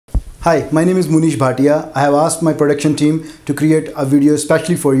Hi, my name is Munish Bhatia. I have asked my production team to create a video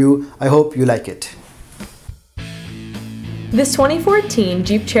especially for you. I hope you like it. This 2014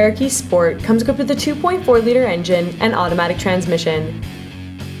 Jeep Cherokee Sport comes equipped with a 2.4-liter engine and automatic transmission,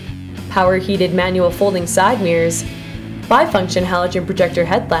 power-heated manual folding side mirrors, bifunction halogen projector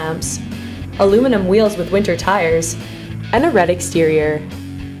headlamps, aluminum wheels with winter tires, and a red exterior.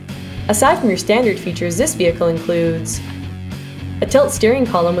 Aside from your standard features, this vehicle includes a tilt steering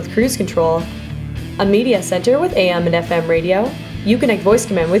column with cruise control, a media center with AM and FM radio, Uconnect voice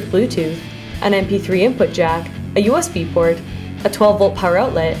command with Bluetooth, an MP3 input jack, a USB port, a 12-volt power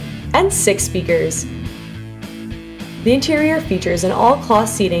outlet, and 6 speakers. The interior features an all-cloth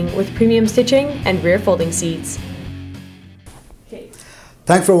seating with premium stitching and rear folding seats.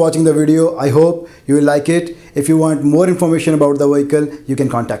 Thanks for watching the video. I hope you will like it. If you want more information about the vehicle, you can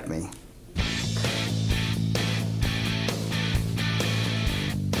contact me.